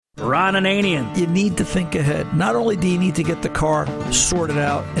Ron Ananian. You need to think ahead. Not only do you need to get the car sorted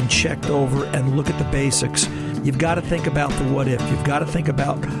out and checked over and look at the basics, you've got to think about the what if. You've got to think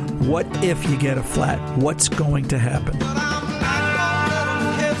about what if you get a flat? What's going to happen?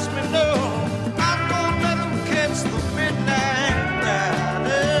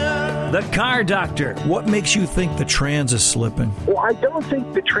 The Car Doctor. What makes you think the trans is slipping? Well, I don't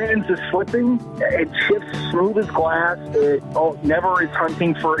think the trans is slipping. It shifts smooth as glass. It never is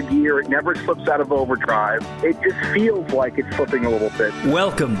hunting for a gear. It never slips out of overdrive. It just feels like it's slipping a little bit.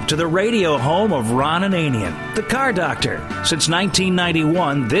 Welcome to the radio home of Ron Ananian, the Car Doctor. Since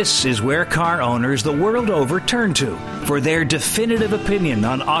 1991, this is where car owners the world over turn to for their definitive opinion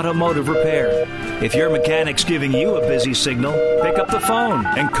on automotive repair. If your mechanic's giving you a busy signal, pick up the phone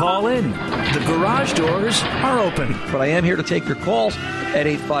and call in. The garage doors are open. But I am here to take your calls at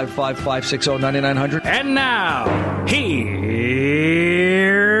 855-560-9900. And now, here's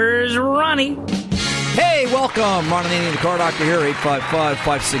Ronnie. Hey, welcome. Ron Ananian, the Car Doctor here,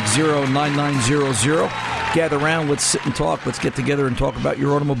 855-560-9900. Gather around, let's sit and talk. Let's get together and talk about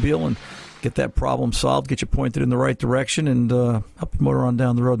your automobile and get that problem solved, get you pointed in the right direction, and help you motor on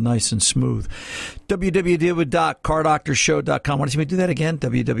down the road nice and smooth. www.cardoctorshow.com. Why don't you do that again?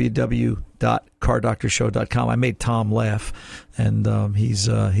 www.cardoctorshow.com. I made Tom laugh, and he's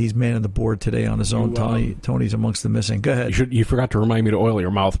manning the board today on his own. Tony's amongst the missing. Go ahead. You forgot to remind me to oil your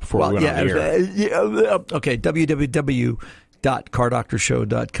mouth before we went on the air. Okay,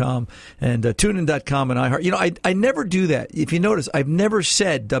 www.cardoctorshow.com and tunein.com and iHeart. I never do that. If you notice, I've never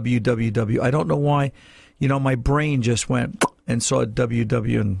said www. I don't know why. My brain just went and saw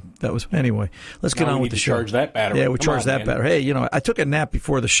WW, and that was anyway. Let's get on with the show. Charge that battery. Yeah, we charge that battery. Hey, I took a nap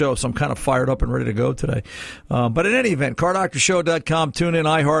before the show, so I'm kind of fired up and ready to go today. But in any event, CarDoctorShow.com, tune in,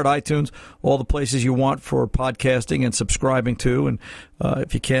 iHeart, iTunes, all the places you want for podcasting and subscribing to, and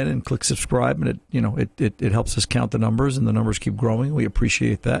if you can, and click subscribe, and it helps us count the numbers, and the numbers keep growing. We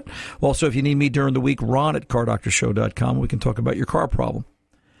appreciate that. Also, if you need me during the week, Ron at CarDoctorShow.com. We can talk about your car problem.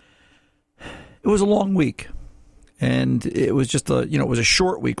 It was a long week. And it was just it was a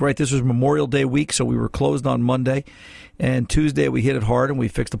short week, right? This was Memorial Day week, so we were closed on Monday. And Tuesday we hit it hard and we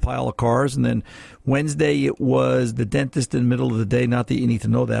fixed a pile of cars. And then Wednesday it was the dentist in the middle of the day. Not that you need to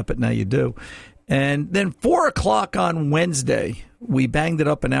know that, but now you do. And then 4 o'clock on Wednesday, we banged it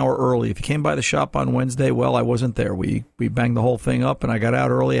up an hour early. If you came by the shop on Wednesday, well, I wasn't there. We banged the whole thing up, and I got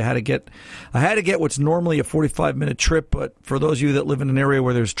out early. I had to get what's normally a 45-minute trip, but for those of you that live in an area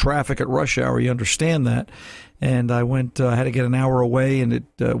where there's traffic at rush hour, you understand that. And I had to get an hour away, and it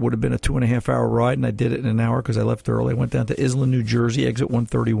would have been a 2.5-hour ride, and I did it in an hour because I left early. I went down to Island, New Jersey, exit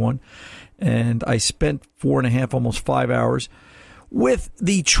 131, and I spent 4.5, almost 5 hours with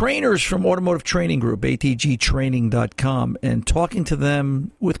the trainers from Automotive Training Group, atgtraining.com, and talking to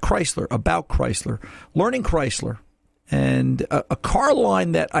them with Chrysler, about Chrysler, learning Chrysler, and a car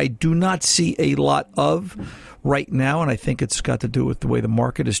line that I do not see a lot of right now, and I think it's got to do with the way the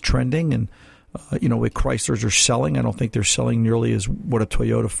market is trending and way Chryslers are selling. I don't think they're selling nearly as what a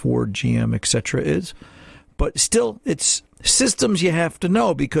Toyota, Ford, GM, etc. is. But still, it's systems you have to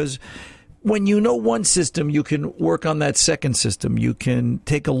know, because when you know one system, you can work on that second system. You can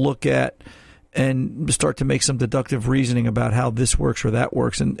take a look at and start to make some deductive reasoning about how this works or that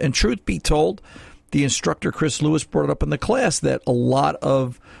works. And truth be told, the instructor, Chris Lewis, brought it up in the class that a lot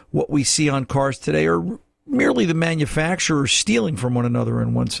of what we see on cars today are merely the manufacturers stealing from one another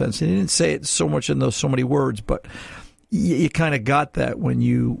in one sense. And he didn't say it so much in those so many words, but you kind of got that when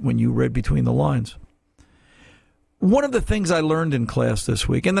you read between the lines. One of the things I learned in class this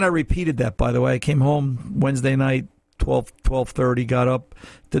week, and then I repeated that, by the way. I came home Wednesday night, 12:30, got up,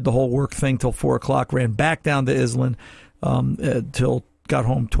 did the whole work thing till 4 o'clock, ran back down to Island till got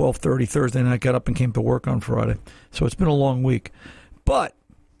home 12:30 Thursday night, got up and came to work on Friday. So it's been a long week. But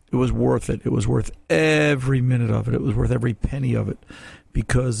it was worth it. It was worth every minute of it. It was worth every penny of it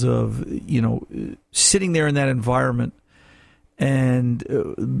because of, sitting there in that environment and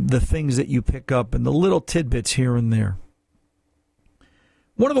the things that you pick up and the little tidbits here and there.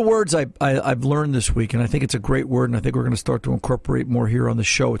 One of the words I've learned this week, and I think it's a great word, and I think we're going to start to incorporate more here on the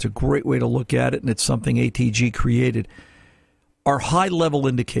show. It's a great way to look at it, and it's something ATG created, are high-level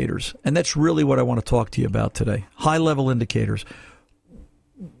indicators. And that's really what I want to talk to you about today, high-level indicators.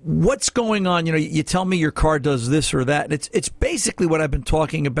 What's going on? You tell me your car does this or that. It's basically what I've been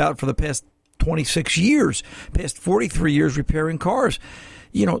talking about for the past 26 years, past 43 years repairing cars.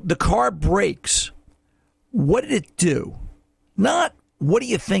 The car breaks. What did it do? Not what do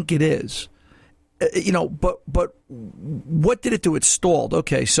you think it is? But what did it do? It stalled.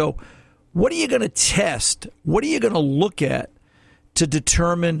 Okay, so what are you going to test? What are you going to look at to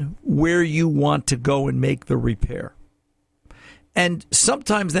determine where you want to go and make the repair. And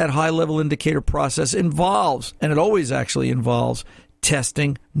sometimes that high-level indicator process involves, and it always actually involves,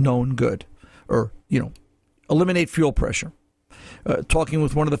 testing known good, or, eliminate fuel pressure. Talking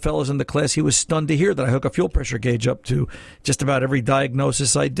with one of the fellows in the class, he was stunned to hear that I hook a fuel pressure gauge up to just about every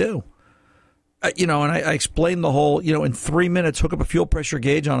diagnosis I do. And I explained the whole, in 3 minutes, hook up a fuel pressure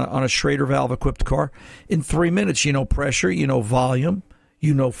gauge on a Schrader valve-equipped car. In 3 minutes, pressure, volume.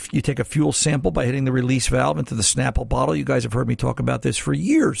 You take a fuel sample by hitting the release valve into the Snapple bottle. You guys have heard me talk about this for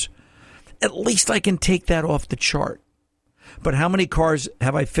years. At least I can take that off the chart. But how many cars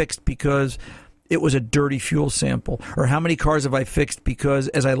have I fixed because it was a dirty fuel sample? Or how many cars have I fixed because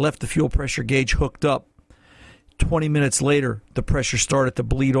as I left the fuel pressure gauge hooked up, 20 minutes later, the pressure started to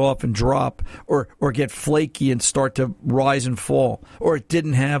bleed off and drop, or get flaky and start to rise and fall, or it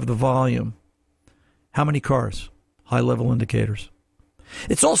didn't have the volume? How many cars? High-level indicators.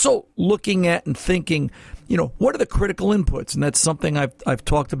 It's also looking at and thinking, what are the critical inputs? And that's something I've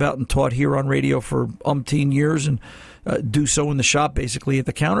talked about and taught here on radio for umpteen years, and do so in the shop, basically at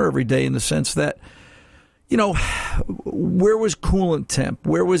the counter every day, in the sense that, where was coolant temp?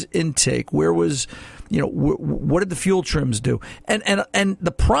 Where was intake? Where was, what did the fuel trims do? And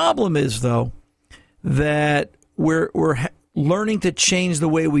the problem is, though, that we're learning to change the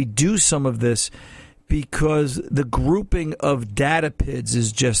way we do some of this, because the grouping of data PIDs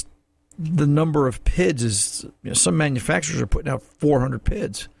is just, the number of PIDs is, some manufacturers are putting out 400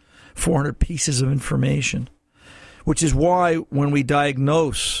 PIDs, 400 pieces of information, which is why when we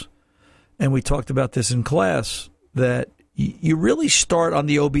diagnose, and we talked about this in class, that you really start on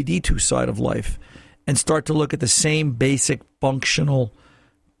the OBD2 side of life and start to look at the same basic functional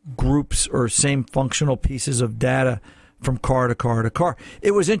groups or same functional pieces of data from car to car to car.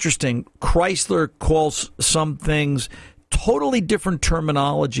 It was interesting. Chrysler calls some things totally different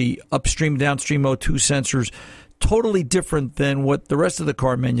terminology, upstream, downstream O2 sensors, totally different than what the rest of the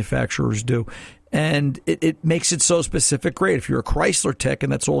car manufacturers do. And it makes it so specific. Great if you're a Chrysler tech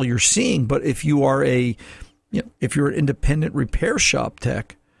and that's all you're seeing. But if you are if you're an independent repair shop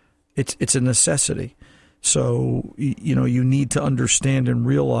tech, it's a necessity. So, you need to understand and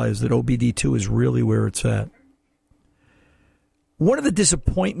realize that OBD2 is really where it's at. One of the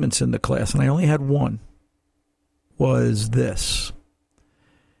disappointments in the class, and I only had one, was this.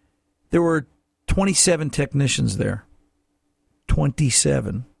 There were 27 technicians there.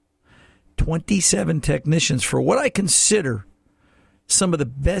 27 technicians for what I consider some of the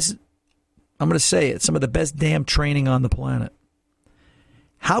best, I'm going to say it, some of the best damn training on the planet.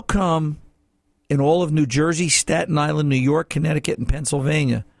 How come in all of New Jersey, Staten Island, New York, Connecticut, and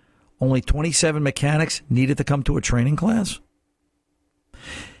Pennsylvania, only 27 mechanics needed to come to a training class?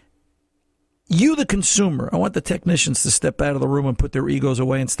 You, the consumer, I want the technicians to step out of the room and put their egos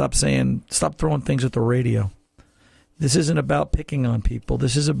away and stop throwing things at the radio. This isn't about picking on people.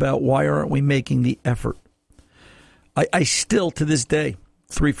 This is about why aren't we making the effort? I still, to this day,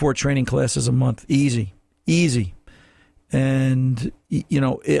 3-4 training classes a month. Easy. And,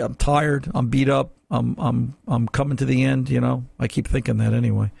 I'm tired. I'm beat up. I'm coming to the end, I keep thinking that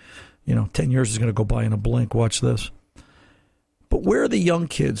anyway. 10 years is going to go by in a blink. Watch this. But where are the young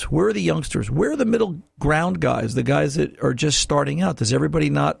kids? Where are the youngsters? Where are the middle ground guys, the guys that are just starting out? Does everybody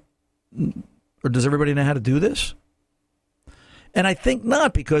know how to do this? And I think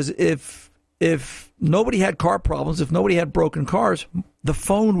not, because if nobody had car problems, if nobody had broken cars, the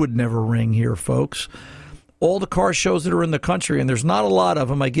phone would never ring here, folks. All the car shows that are in the country, and there's not a lot of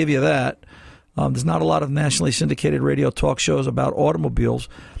them, I give you that. There's not a lot of nationally syndicated radio talk shows about automobiles.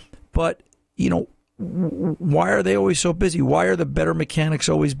 But, why are they always so busy? Why are the better mechanics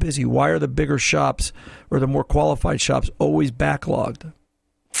always busy? Why are the bigger shops or the more qualified shops always backlogged?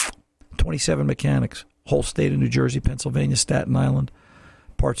 27 mechanics, whole state of New Jersey, Pennsylvania, Staten Island,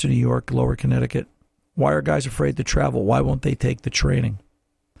 parts of New York, lower Connecticut. Why are guys afraid to travel? Why won't they take the training?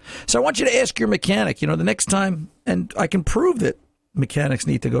 So I want you to ask your mechanic, the next time, and I can prove that mechanics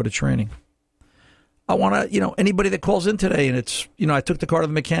need to go to training. I want to, anybody that calls in today and it's, I took the car to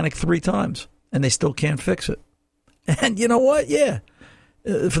the mechanic 3 times. And they still can't fix it. And you know what? Yeah.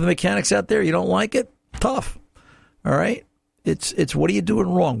 For the mechanics out there, you don't like it? Tough. All right? It's what are you doing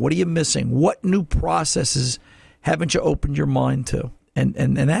wrong? What are you missing? What new processes haven't you opened your mind to? And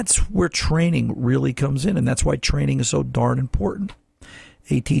that's where training really comes in. And that's why training is so darn important.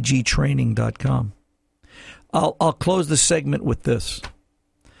 ATGtraining.com. I'll close the segment with this.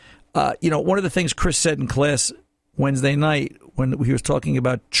 One of the things Chris said in class Wednesday night when he was talking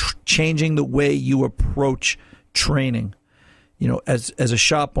about changing the way you approach training. as a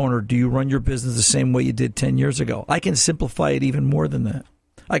shop owner, do you run your business the same way you did 10 years ago? I can simplify it even more than that.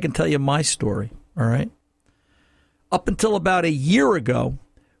 I can tell you my story, all right? Up until about a year ago,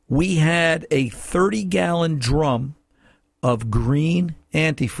 we had a 30-gallon drum of green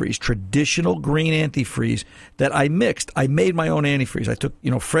antifreeze, traditional green antifreeze that I mixed. I made my own antifreeze. I took,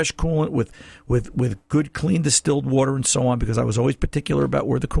 fresh coolant with good, clean distilled water and so on, because I was always particular about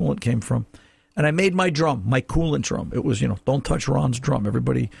where the coolant came from. And I made my drum, my coolant drum. It was, don't touch Ron's drum.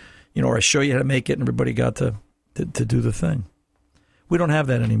 Everybody, or I show you how to make it, and everybody got to do the thing. We don't have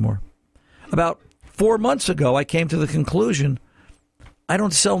that anymore. About 4 months ago, I came to the conclusion I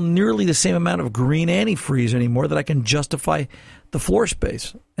don't sell nearly the same amount of green antifreeze anymore that I can justify the floor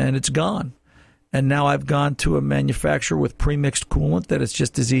space, and it's gone. And now I've gone to a manufacturer with premixed coolant that it's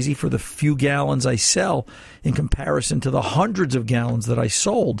just as easy for the few gallons I sell in comparison to the hundreds of gallons that I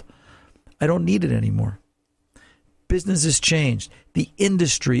sold. I don't need it anymore. Business has changed. The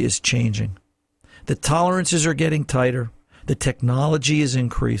industry is changing. The tolerances are getting tighter. The technology is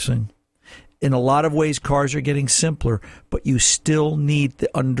increasing. In a lot of ways, cars are getting simpler, but you still need the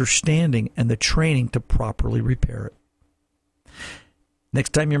understanding and the training to properly repair it.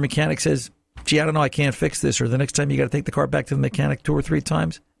 Next time your mechanic says, gee, I don't know, I can't fix this, or the next time you got to take the car back to the mechanic 2 or 3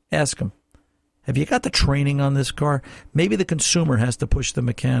 times, ask him, have you got the training on this car? Maybe the consumer has to push the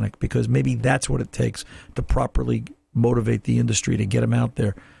mechanic, because maybe that's what it takes to properly motivate the industry to get them out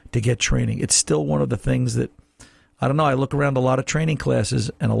there to get training. It's still one of the things that, I don't know, I look around a lot of training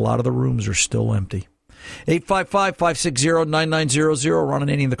classes and a lot of the rooms are still empty. 855-560-9900. Ron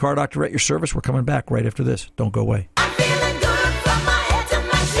Ananian, the Car Doctor, at your service. We're coming back right after this. Don't go away. I'm feeling good from my head to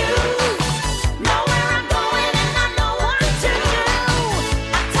my shoes. Know where I'm going and I know what to do.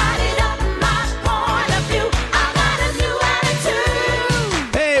 I tidied up my point of view. I got a new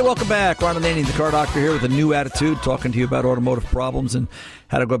attitude. Hey, welcome back. Ron Ananian, the Car Doctor, here with a new attitude, talking to you about automotive problems and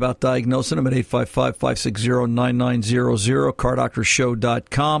how to go about diagnosing them at 855-560-9900,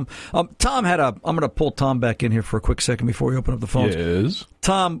 cardoctorshow.com. Tom had I'm going to pull Tom back in here for a quick second before we open up the phones. Yes.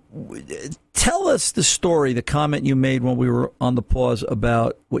 Tom, tell us the story, the comment you made when we were on the pause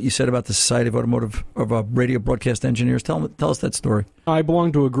about what you said about the Society of Radio Broadcast Engineers. Tell us that story. I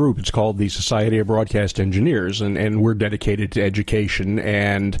belong to a group. It's called the Society of Broadcast Engineers, and we're dedicated to education.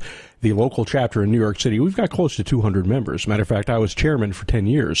 And the local chapter in New York City, we've got close to 200 members. Matter of fact, I was chairman for 10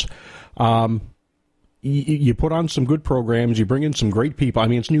 years. You put on some good programs. You bring in some great people. I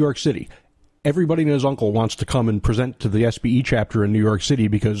mean, it's New York City. Everybody and his uncle wants to come and present to the SBE chapter in New York City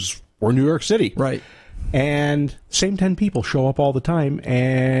because we're New York City. Right. And same 10 people show up all the time.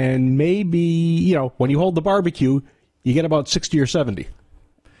 And maybe, when you hold the barbecue, you get about 60 or 70.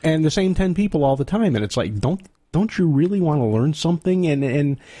 And the same 10 people all the time. And it's like, don't you really want to learn something?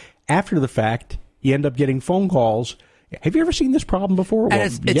 And after the fact, you end up getting phone calls. Have you ever seen this problem before? Well,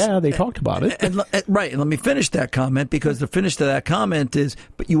 yeah, they talked about it. Right, and let me finish that comment, because the finish to that comment is,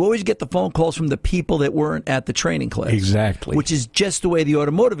 but you always get the phone calls from the people that weren't at the training class. Exactly. Which is just the way the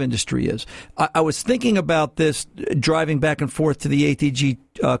automotive industry is. I was thinking about this driving back and forth to the ATG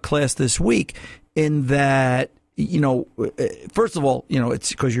class this week, in that, first of all, it's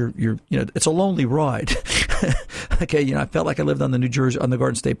because you're it's a lonely ride. Okay, I felt like I lived on the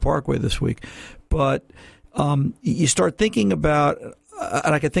Garden State Parkway this week, but you start thinking about,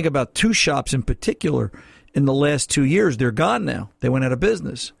 and I can think about 2 shops in particular in the last 2 years. They're gone now. They went out of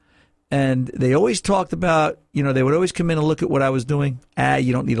business, and they always talked about, they would always come in and look at what I was doing.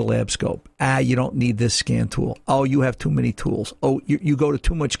 You don't need a lab scope. You don't need this scan tool. Oh, you have too many tools. Oh, you go to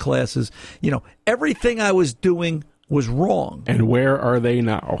too much classes. Everything I was doing was wrong. And where are they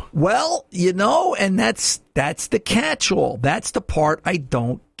now? Well, and that's the catch-all. That's the part I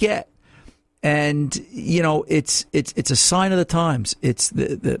don't get. And it's a sign of the times. It's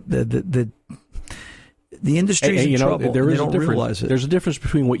the industry's in trouble. There is they don't realize it. There's a difference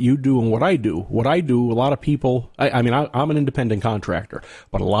between what you do and what I do. What I do, a lot of people. I'm an independent contractor,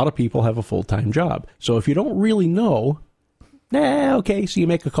 but a lot of people have a full-time job. So if you don't really know, okay, so you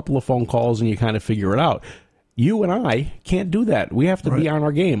make a couple of phone calls and you kind of figure it out. You and I can't do that. We have to be on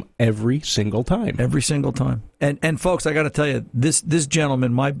our game every single time. Every single time. And folks, I got to tell you, this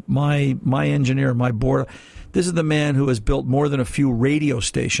gentleman, my engineer, my board, this is the man who has built more than a few radio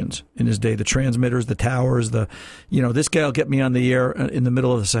stations in his day. The transmitters, the towers, this guy will get me on the air in the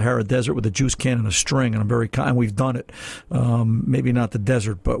middle of the Sahara Desert with a juice can and a string, and I'm very kind. We've done it. Maybe not the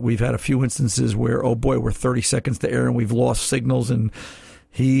desert, but we've had a few instances where, oh boy, we're 30 seconds to air and we've lost signals, and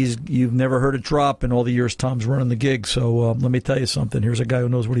you've never heard it drop in all the years Tom's running the gig. So let me tell you something. Here's a guy who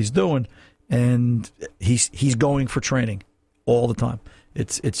knows what he's doing, and he's going for training. all the time.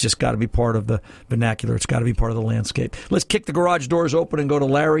 It's just got to be part of the vernacular. It's got to be part of the landscape. Let's kick the garage doors open and go to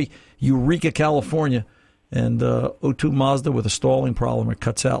Larry, Eureka, California, and O2 Mazda with a stalling problem. It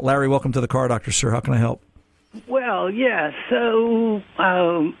cuts out. Larry, welcome to the Car Doctor, sir. How can I help? Well, yeah, so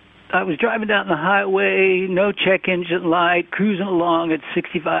I was driving down the highway, no check engine light, cruising along at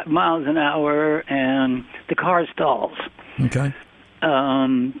 65 miles an hour, and the car stalls. Okay.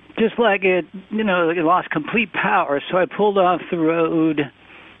 Just like it lost complete power, so I pulled off the road,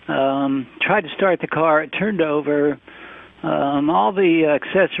 tried to start the car, it turned over. All the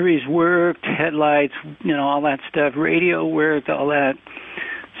accessories worked, headlights, all that stuff, radio worked, all that.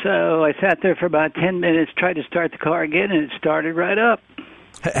 So I sat there for about 10 minutes, tried to start the car again, and it started right up.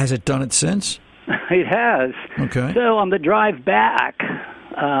 Has it done it since? It has. Okay. So on the drive back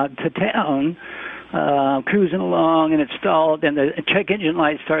to town, cruising along, and it stalled, and the check engine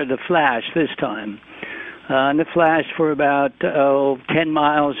light started to flash this time. And it flashed for about 10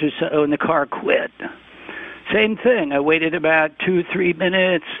 miles or so, and the car quit. Same thing. I waited about 2 or 3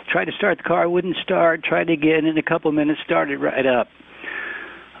 minutes, tried to start the car, wouldn't start, tried again, in a couple of minutes started right up.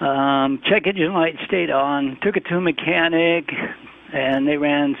 Check engine light stayed on, took it to a mechanic, and they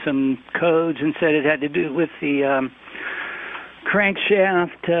ran some codes and said it had to do with the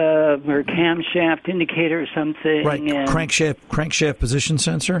crankshaft or camshaft indicator or something. Right, and crankshaft position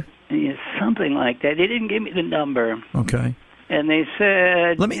sensor? Yeah, something like that. They didn't give me the number. Okay. And they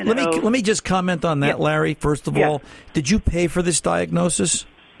said, Let me just comment on that, Yeah. Larry. First of Yeah. all, did you pay for this diagnosis?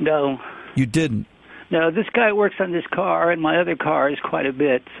 No. You didn't. No, this guy works on this car, and my other car is quite a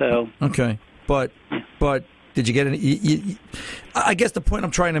bit, so... Okay, but did you get any? I guess the point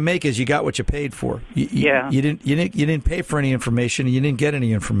I'm trying to make is you got what you paid for. Yeah. You didn't pay for any information. You didn't get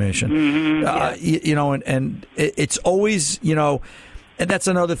any information. Mm-hmm, and it's always and that's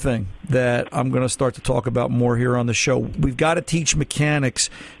another thing that I'm going to start to talk about more here on the show. We've got to teach mechanics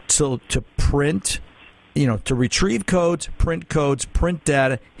to print, to retrieve codes, print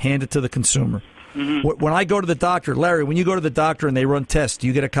data, hand it to the consumer. Mm-hmm. When I go to the doctor, Larry, when you go to the doctor and they run tests, do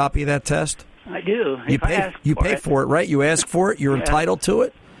you get a copy of that test? I do. You If I pay ask for it, right? You ask for it. You're Yeah. entitled to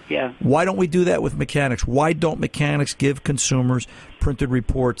it. Yeah. Why don't we do that with mechanics? Why don't mechanics give consumers printed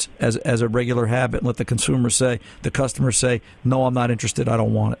reports as a regular habit and let the customer say, no, I'm not interested. I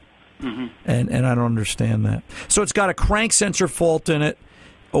don't want it. Mm-hmm. And I don't understand that. So it's got a crank sensor fault in it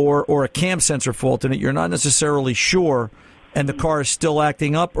or a cam sensor fault in it. You're not necessarily sure. And the car is still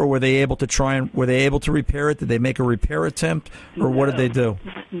acting up, or were they able to repair it? Did they make a repair attempt, or what did they do?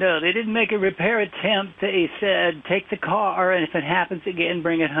 No, they didn't make a repair attempt. They said, take the car, and if it happens again,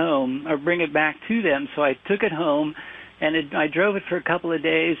 bring it home, or bring it back to them. So I took it home, and I drove it for a couple of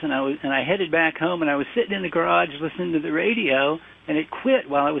days, and I headed back home, and I was sitting in the garage listening to the radio, and it quit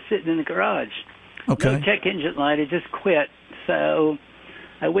while I was sitting in the garage. Okay. No check engine light, it just quit. So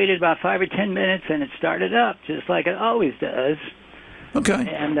I waited about 5 or 10 minutes, and it started up, just like it always does. Okay.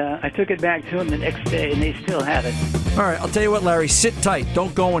 And I took it back to them the next day, and they still have it. All right, I'll tell you what, Larry, sit tight.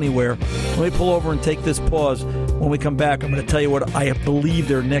 Don't go anywhere. Let me pull over and take this pause. When we come back, I'm going to tell you what I believe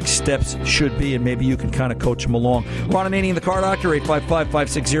their next steps should be, and maybe you can kind of coach them along. Ron Ananian, the Car Doctor,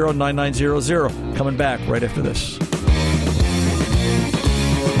 855-560-9900. Coming back right after this.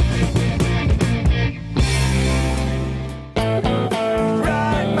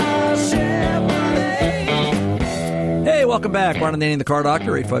 Welcome back. Ron Ananian, the Car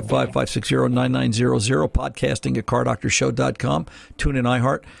Doctor, 855-560-9900, podcasting at cardoctorshow.com. Tune in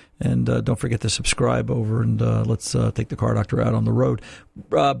iHeart, and don't forget to subscribe over, and let's take the Car Doctor out on the road.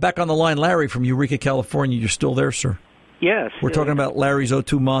 Back on the line, Larry from Eureka, California. You're still there, sir? Yes. We're talking about Larry's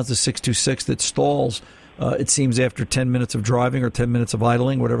O2 Mazda 626 that stalls, it seems, after 10 minutes of driving or 10 minutes of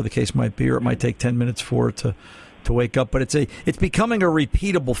idling, whatever the case might be, or it might take 10 minutes for it to wake up. But it's becoming a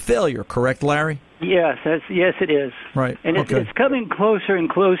repeatable failure, correct, Larry? Yes, yes, it is. Right. And it's coming closer and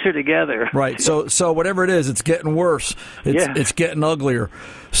closer together. Right. So whatever it is, it's getting worse. It's getting uglier.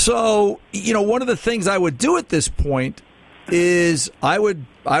 So, one of the things I would do at this point is I would,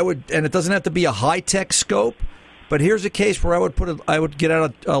 and it doesn't have to be a high-tech scope, but here's a case where I would get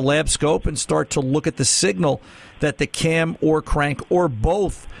out a lab scope and start to look at the signal that the cam or crank or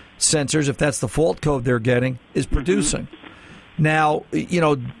both sensors, if that's the fault code they're getting, is producing. Mm-hmm. Now,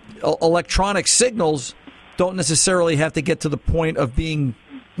 electronic signals don't necessarily have to get to the point of being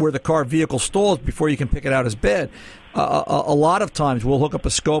where the vehicle stalls before you can pick it out as bad. A lot of times we'll hook up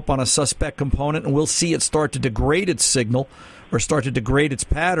a scope on a suspect component and we'll see it start to degrade its signal or start to degrade its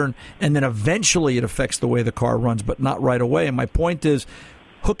pattern, and then eventually it affects the way the car runs, but not right away. And my point is,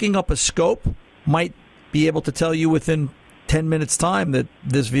 hooking up a scope might be able to tell you within 10 minutes time that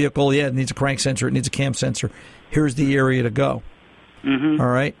this vehicle, it needs a crank sensor, it needs a cam sensor. Here's the area to go. All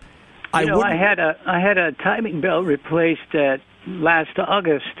right. I had a timing belt replaced last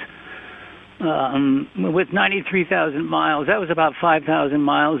August with 93,000 miles. That was about 5,000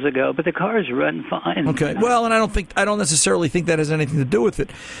 miles ago, but the cars run fine. Okay. Well, and I don't necessarily think that has anything to do with it,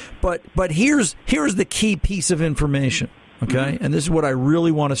 but here's the key piece of information. Okay, and this is what I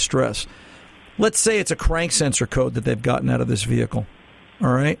really want to stress. Let's say it's a crank sensor code that they've gotten out of this vehicle.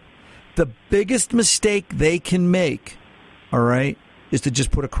 All right. The biggest mistake they can make, all right, is to just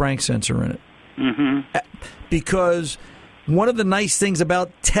put a crank sensor in it. Because one of the nice things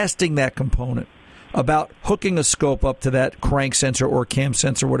about testing that component, about hooking a scope up to that crank sensor or cam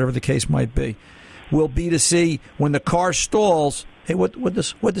sensor, whatever the case might be, will be to see when the car stalls, hey, what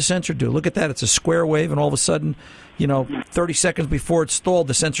the sensor do? Look at that. It's a square wave, and all of a sudden, 30 seconds before it stalled,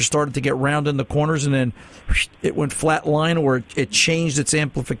 the sensor started to get round in the corners, and then it went flat line, or it changed its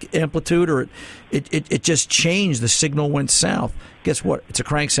amplitude, or it just changed. The signal went south. Guess what? It's a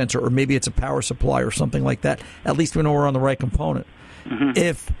crank sensor, or maybe it's a power supply or something like that. At least we know we're on the right component.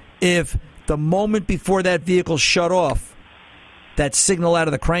 If the moment before that vehicle shut off, that signal out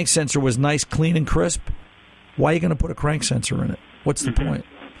of the crank sensor was nice, clean, and crisp, why are you going to put a crank sensor in it? What's the point?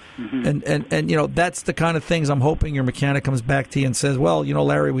 And that's the kind of things I'm hoping your mechanic comes back to you and says, well,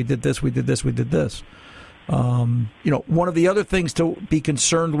 Larry, we did this, we did this, we did this. One of the other things to be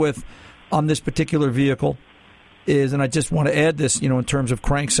concerned with on this particular vehicle is, and I just want to add this, in terms of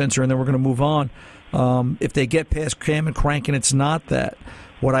crank sensor, and then we're going to move on. If they get past cam and crank and it's not that,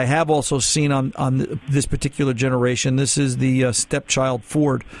 what I have also seen on this particular generation, this is the stepchild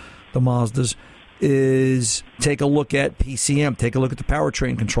Ford, the Mazdas, is take a look at PCM, take a look at the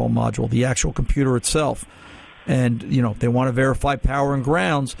powertrain control module, the actual computer itself. And, they want to verify power and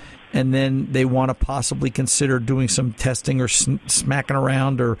grounds, and then they want to possibly consider doing some testing or smacking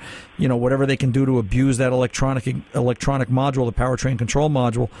around or, whatever they can do to abuse that electronic module, the powertrain control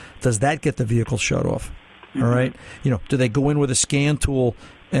module. Does that get the vehicle shut off? All right. Do they go in with a scan tool?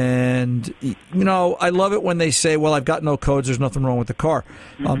 And, I love it when they say, well, I've got no codes, there's nothing wrong with the car.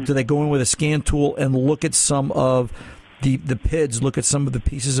 Do they go in with a scan tool and look at some of the PIDs, look at some of the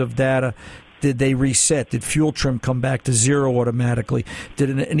pieces of data? Did they reset? Did fuel trim come back to zero automatically?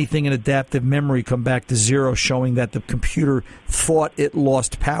 Did anything in adaptive memory come back to zero, showing that the computer thought it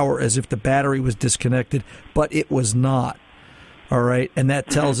lost power as if the battery was disconnected, but it was not? All right. And that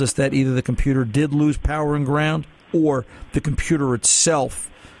tells us that either the computer did lose power and ground, or the computer itself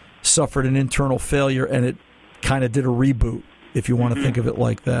suffered an internal failure and it kind of did a reboot, if you want to think of it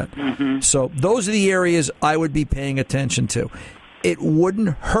like that. So those are the areas I would be paying attention to. It wouldn't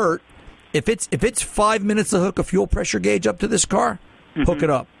hurt if it's 5 minutes to hook a fuel pressure gauge up to this car, hook it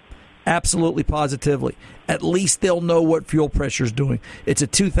up. Absolutely, positively. At least they'll know what fuel pressure is doing. It's a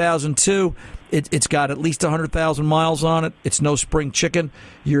 2002. It's got at least 100,000 miles on it. It's no spring chicken.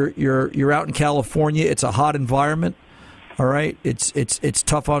 You're out in California. It's a hot environment. All right. It's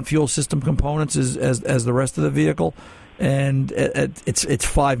tough on fuel system components as the rest of the vehicle, and it's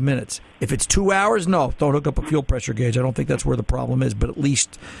 5 minutes. If it's 2 hours, no, don't hook up a fuel pressure gauge. I don't think that's where the problem is. But at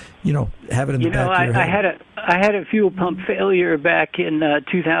least have it in the back of your head. I had a fuel pump failure back in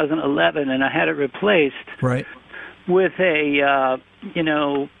 2011, and I had it replaced. Right. With a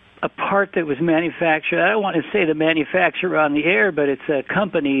part that was manufactured. I don't want to say the manufacturer on the air, but it's a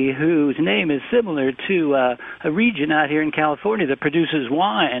company whose name is similar to a region out here in California that produces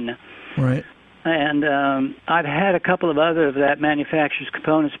wine. Right. And I've had a couple of other of that manufacturer's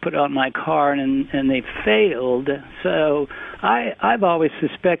components put on my car, and they failed. So I've always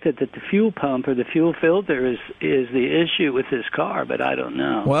suspected that the fuel pump or the fuel filter is the issue with this car, but I don't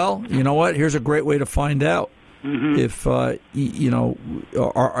know. Well, you know what? Here's a great way to find out. If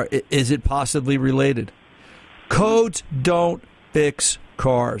is it possibly related? Codes don't fix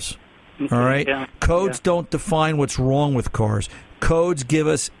cars. Okay, all right. yeah, Codes don't define what's wrong with cars. Codes give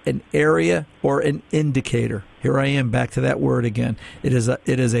us an area or an indicator. Here I am back to that word again. It is an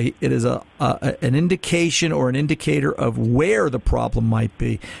indication or an indicator of where the problem might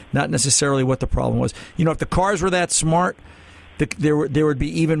be, not necessarily what the problem was. If the cars were that smart, there would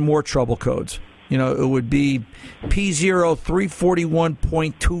be even more trouble codes. It would be P0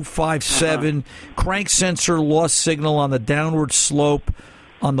 341.257, crank sensor lost signal on the downward slope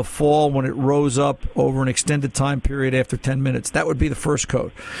on the fall when it rose up over an extended time period after 10 minutes. That would be the first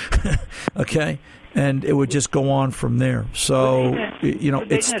code. Okay? And it would just go on from there. So, they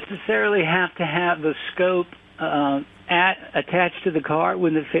necessarily have to have the scope attached to the car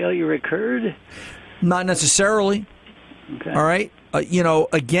when the failure occurred? Not necessarily. Okay. All right?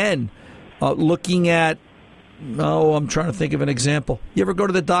 Again, looking at No, I'm trying to think of an example. You ever go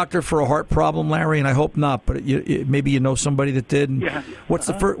to the doctor for a heart problem, Larry? And I hope not, but maybe you know somebody that did. And Yeah. What's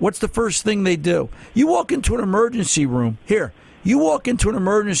the first thing they do? You walk into an emergency room. You walk into an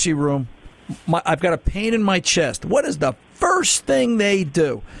emergency room. I've got a pain in my chest. What is the first thing they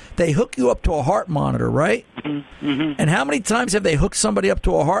do? They hook you up to a heart monitor, right? Mm-hmm. And how many times have they hooked somebody up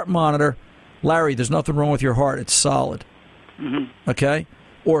to a heart monitor? Larry, there's nothing wrong with your heart. It's solid. Mm-hmm. Okay?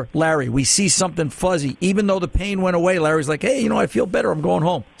 Or, Larry, we see something fuzzy. Even though the pain went away, Larry's like, hey, I feel better. I'm going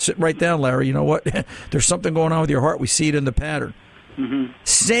home. Sit right down, Larry. You know what? There's something going on with your heart. We see it in the pattern. Mm-hmm.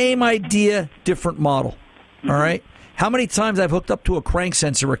 Same idea, different model. Mm-hmm. All right? How many times I've hooked up to a crank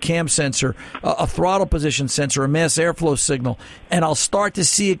sensor, a cam sensor, a throttle position sensor, a mass airflow signal, and I'll start to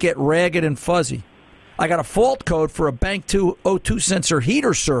see it get ragged and fuzzy. I got a fault code for a Bank 2 O2 sensor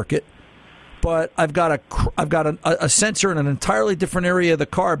heater circuit, but I've got a sensor in an entirely different area of the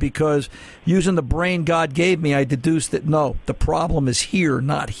car because using the brain God gave me, I deduced that no, the problem is here,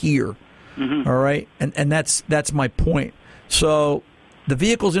 not here. Mm-hmm. All right, and that's my point. So the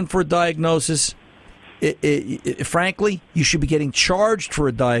vehicle's in for a diagnosis. Frankly, you should be getting charged for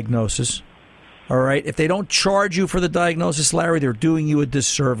a diagnosis. All right, if they don't charge you for the diagnosis, Larry, they're doing you a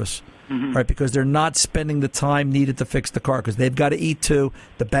disservice. Mm-hmm. Right, because they're not spending the time needed to fix the car because they've got to eat too.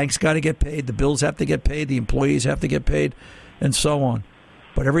 The bank's got to get paid. The bills have to get paid. The employees have to get paid, and so on.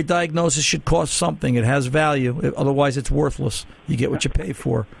 But every diagnosis should cost something. It has value. Otherwise, it's worthless. You get what you pay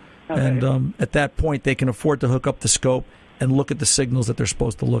for. Okay. And at that point, they can afford to hook up the scope and look at the signals that they're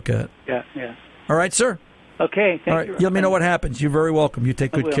supposed to look at. Yeah. All right, sir? Okay, thank you. All right, let me know what happens. You're very welcome. You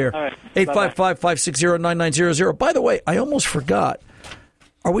take good care. All right. 855-560-9900. By the way, I almost forgot.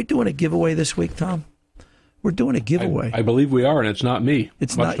 Are we doing a giveaway this week, Tom? We're doing a giveaway. I believe we are, and it's not me.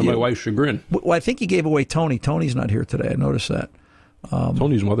 It's much not to you. My wife's chagrin. Well, I think you gave away Tony. Tony's not here today. I noticed that.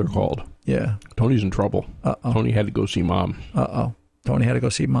 Tony's mother called. Yeah. Tony's in trouble. Uh-oh. Tony had to go see Mom. Uh-oh. Tony had to go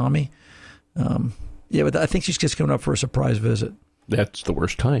see Mommy. Yeah, but I think she's just coming up for a surprise visit. That's the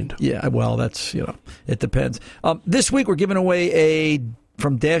worst kind. Yeah, well, that's, it depends. This week we're giving away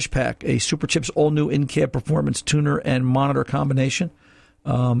from Dash Pack, a Super Chips all-new in-cab performance tuner and monitor combination.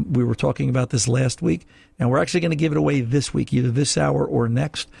 We were talking about this last week, and we're actually going to give it away this week, either this hour or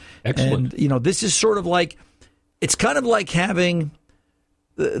next. Excellent. And, this is sort of like, it's kind of like having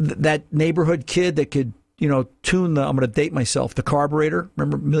that neighborhood kid that could, tune I'm going to date myself, the carburetor.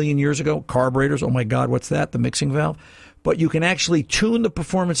 Remember a million years ago, carburetors? Oh, my God, what's that? The mixing valve. But you can actually tune the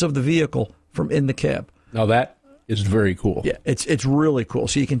performance of the vehicle from in the cab. Now that is very cool. Yeah, it's really cool.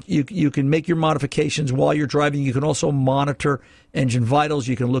 So you can make your modifications while you're driving. You can also monitor engine vitals.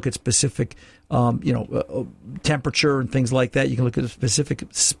 You can look at specific, temperature and things like that. You can look at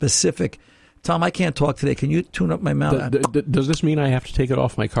specific. Tom, I can't talk today. Can you tune up my mouth? Does this mean I have to take it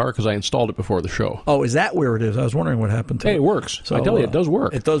off my car because I installed it before the show? Oh, is that where it is? I was wondering what happened to it. Hey, it works. So, I tell you, it does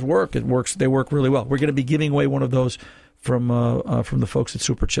work. It does work. It works. They work really well. We're going to be giving away one of those from the folks at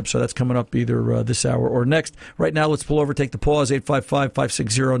Super Chips. So that's coming up either this hour or next. Right now, let's pull over, take the pause.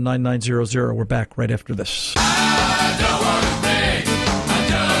 855-560-9900. We're back right after this. I don't want to bang. I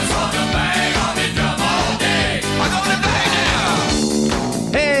just want to bang on the drum all day. I'm going to bang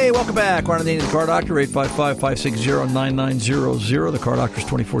now. Hey, welcome back. Ron and Danny, the Car Doctor, 855-560-9900. The Car Doctor's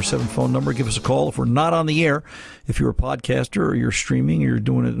 24/7 phone number. Give us a call if we're not on the air. If you're a podcaster or you're streaming or you're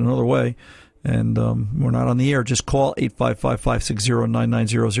doing it another way, and we're not on the air, just call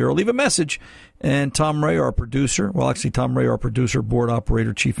 855-560-9900. Leave a message, and Tom Ray, our producer, board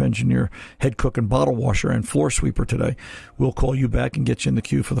operator, chief engineer, head cook, and bottle washer, and floor sweeper today, we'll call you back and get you in the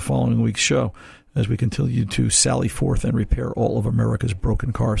queue for the following week's show as we continue to sally forth and repair all of America's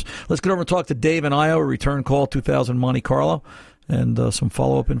broken cars. Let's get over and talk to Dave in Iowa, return call 2000 Monte Carlo, and some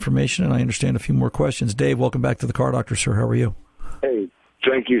follow-up information, and I understand a few more questions. Dave, welcome back to the Car Doctor, sir. How are you? Hey,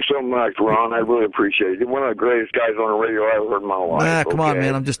 thank you so much, Ron. I really appreciate it. You're one of the greatest guys on the radio I've heard in my life. Come on,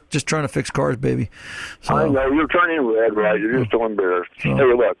 man. I'm just trying to fix cars, baby. So, I know. You're turning red, right? You're just so embarrassed. So. Hey,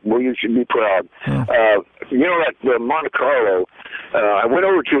 look, well, you should be proud. Yeah. The Monte Carlo, I went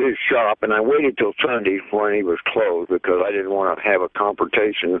over to his shop, and I waited till Sunday when he was closed because I didn't want to have a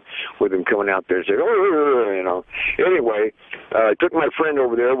confrontation with him coming out there and say, Anyway, I took my friend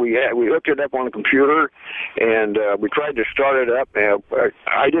over there. We hooked it up on the computer, and we tried to start it up.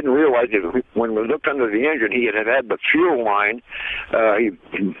 I didn't realize that when we looked under the engine, he had the fuel line. He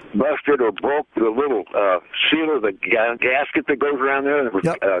busted or broke the little seal of the gasket that goes around there. There was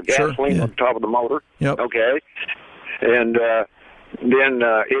gasoline on top of the motor. Yep. Okay. And then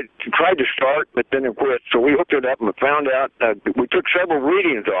it tried to start, but then it quit. So we hooked it up and found out we took several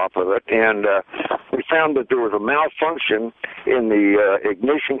readings off of it, and we found that there was a malfunction in the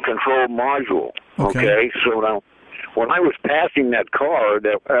ignition control module. Okay, so now when I was passing that car,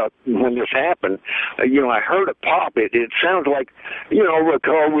 when this happened, I heard it pop. It sounds like what a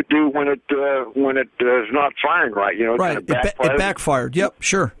car would do when it is not firing right. Right, kind of it backfired. Yep,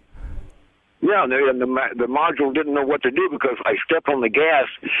 sure. Yeah, and the module didn't know what to do because I stepped on the gas,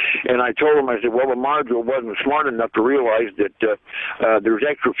 and I told him, I said, well, the module wasn't smart enough to realize that there's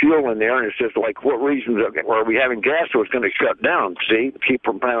extra fuel in there, and it's just like, what reasons are we having gas so it's going to shut down? See, keep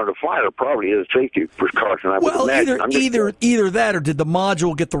from planning a fire probably is a safety precaution. I would imagine. Either that, or did the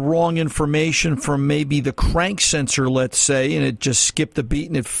module get the wrong information from maybe the crank sensor, let's say, and it just skipped a beat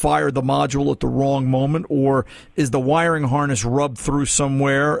and it fired the module at the wrong moment, or is the wiring harness rubbed through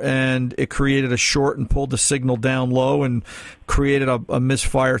somewhere and it created a short and pulled the signal down low and created a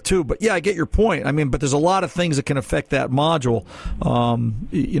misfire too? But yeah, I get your point. I mean, but there's a lot of things that can affect that module,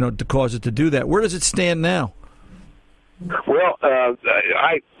 to cause it to do that. Where does it stand now? Well, we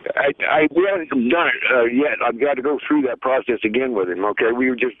haven't done it yet. I've got to go through that process again with him. Okay,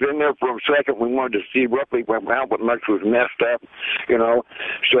 we've just been there for a second. We wanted to see roughly how much was messed up, So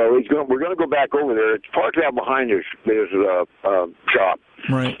we're going to go back over there. It's parked out behind his shop.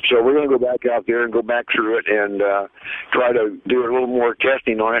 Right. So we're going to go back out there and go back through it and try to do a little more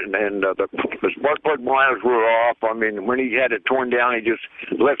testing on it. And the spark plug wires were off. I mean, when he had it torn down, he just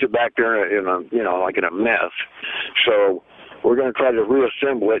left it back there in a mess. So we're going to try to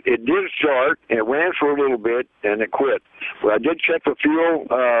reassemble it. It did start, and it ran for a little bit, and it quit. But I did check the fuel,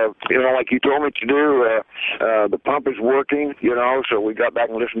 like you told me to do. The pump is working, so we got back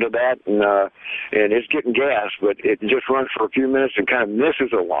and listened to that, and it's getting gas, but it just runs for a few minutes and kind of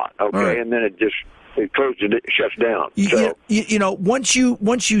misses a lot, okay? Right. And then it closes, it shuts down. So. Once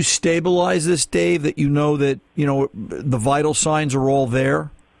you stabilize this, Dave, that that the vital signs are all there.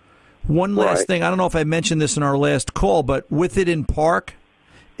 One last thing, I don't know if I mentioned this in our last call, but with it in park,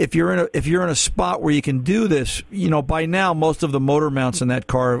 if you're in a spot where you can do this, by now most of the motor mounts in that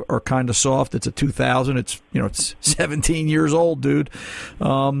car are kind of soft. It's a 2000. It's 17 years old, dude.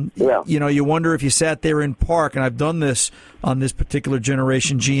 You wonder if you sat there in park, and I've done this on this particular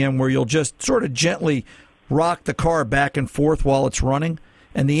generation GM, where you'll just sort of gently rock the car back and forth while it's running,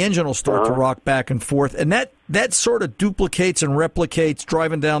 and the engine will start to rock back and forth, and that sort of duplicates and replicates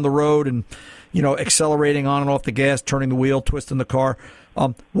driving down the road and accelerating on and off the gas, turning the wheel, twisting the car.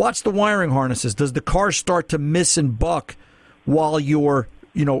 Watch the wiring harnesses. Does the car start to miss and buck while you're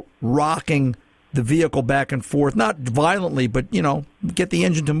rocking the vehicle back and forth? Not violently, but get the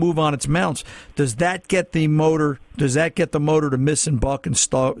engine to move on its mounts. Does that get the motor to miss and buck and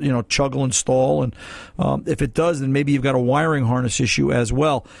stall, chuggle and stall? And if it does, then maybe you've got a wiring harness issue as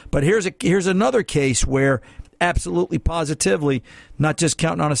well. But here's another case where absolutely positively, not just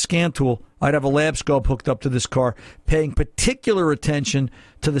counting on a scan tool, I'd have a lab scope hooked up to this car, paying particular attention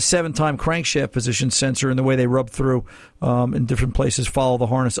to the 7-time crankshaft position sensor and the way they rub through in different places, follow the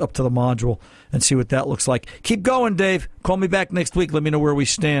harness up to the module, and see what that looks like. Keep going, Dave. Call me back next week. Let me know where we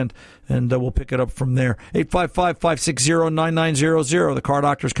stand, and we'll pick it up from there. 855-560-9900. The Car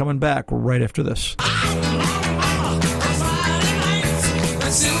Doctor's coming back right after this.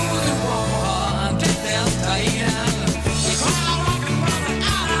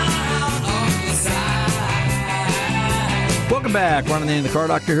 Welcome back. Ron Ananian, the Car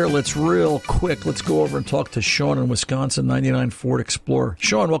Doctor here. Let's go over and talk to Sean in Wisconsin, 99 Ford Explorer.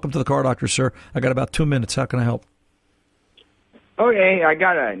 Sean, welcome to the Car Doctor, sir. I got about 2 minutes. How can I help? Okay, I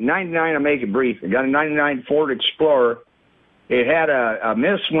got a 99, I'll make it brief. I got a 99 Ford Explorer. It had a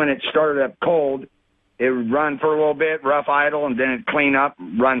miss when it started up cold. It would run for a little bit, rough idle, and then it'd clean up,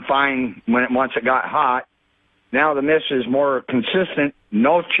 run fine once it got hot. Now the miss is more consistent.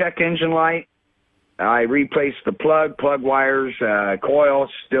 No check engine light. I replaced the plug wires, coil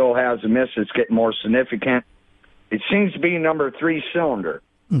still has a miss. It's getting more significant. It seems to be number 3 cylinder.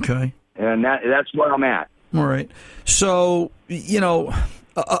 Okay. And that's where I'm at. All right. So,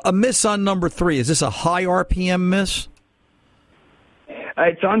 a miss on number 3, is this a high RPM miss?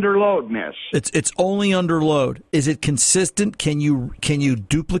 It's under load miss. It's only under load. Is it consistent? Can you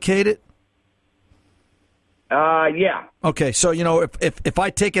duplicate it? Yeah. Okay, so if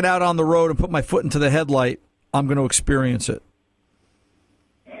I take it out on the road and put my foot into the headlight, I'm going to experience it.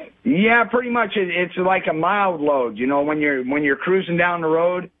 Yeah, pretty much. It's like a mild load. When you're cruising down the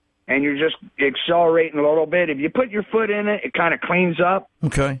road and you're just accelerating a little bit, if you put your foot in it, it kind of cleans up.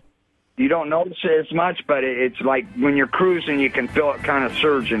 Okay. You don't notice it as much, but it's like when you're cruising, you can feel it kind of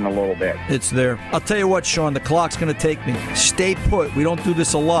surging a little bit. It's there. I'll tell you what, Sean, the clock's going to take me. Stay put. We don't do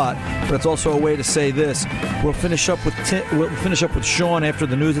this a lot, but it's also a way to say this. We'll finish up with Sean after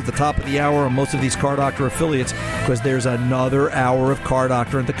the news at the top of the hour on most of these Car Doctor affiliates, because there's another hour of Car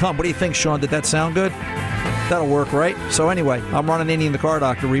Doctor to come. What do you think, Sean? Did that sound good? That'll work, right? So anyway, I'm Ron Ananian, the Car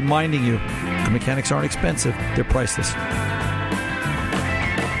Doctor, reminding you, mechanics aren't expensive. They're priceless.